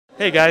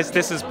Hey guys,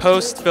 this is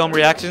post-film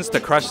reactions to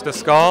Crush the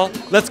Skull.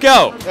 Let's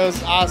go! It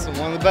was awesome.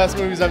 One of the best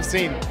movies I've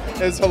seen.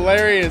 It was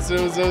hilarious. It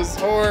was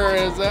horror.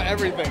 It was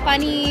everything.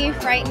 Funny,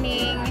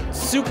 frightening.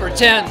 Super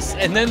tense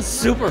and then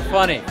super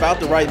funny. About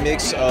the right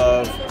mix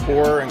of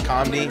horror and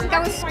comedy. I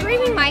was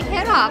screaming my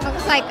head off. It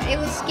was like, it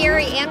was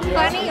scary and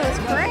funny. It was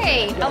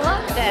great. I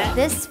loved it.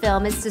 This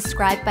film is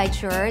described by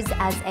jurors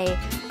as a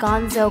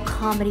gonzo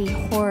comedy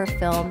horror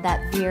film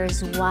that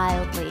veers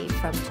wildly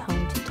from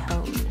tone to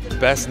tone.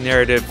 Best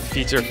narrative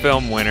feature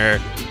film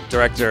winner,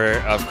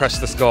 director of Crush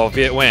the Skull,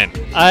 Viet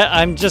Nguyen.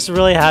 I'm just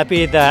really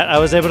happy that I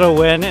was able to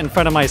win in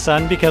front of my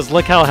son because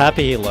look how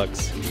happy he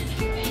looks.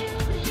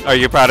 Are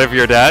you proud of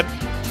your dad?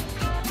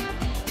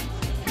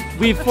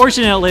 We've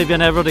fortunately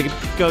been able to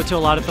go to a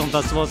lot of film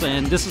festivals,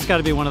 and this has got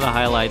to be one of the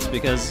highlights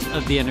because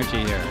of the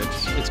energy here.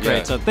 It's great.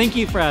 Yeah. So thank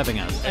you for having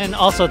us. And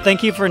also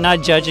thank you for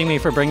not judging me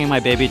for bringing my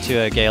baby to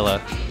a gala.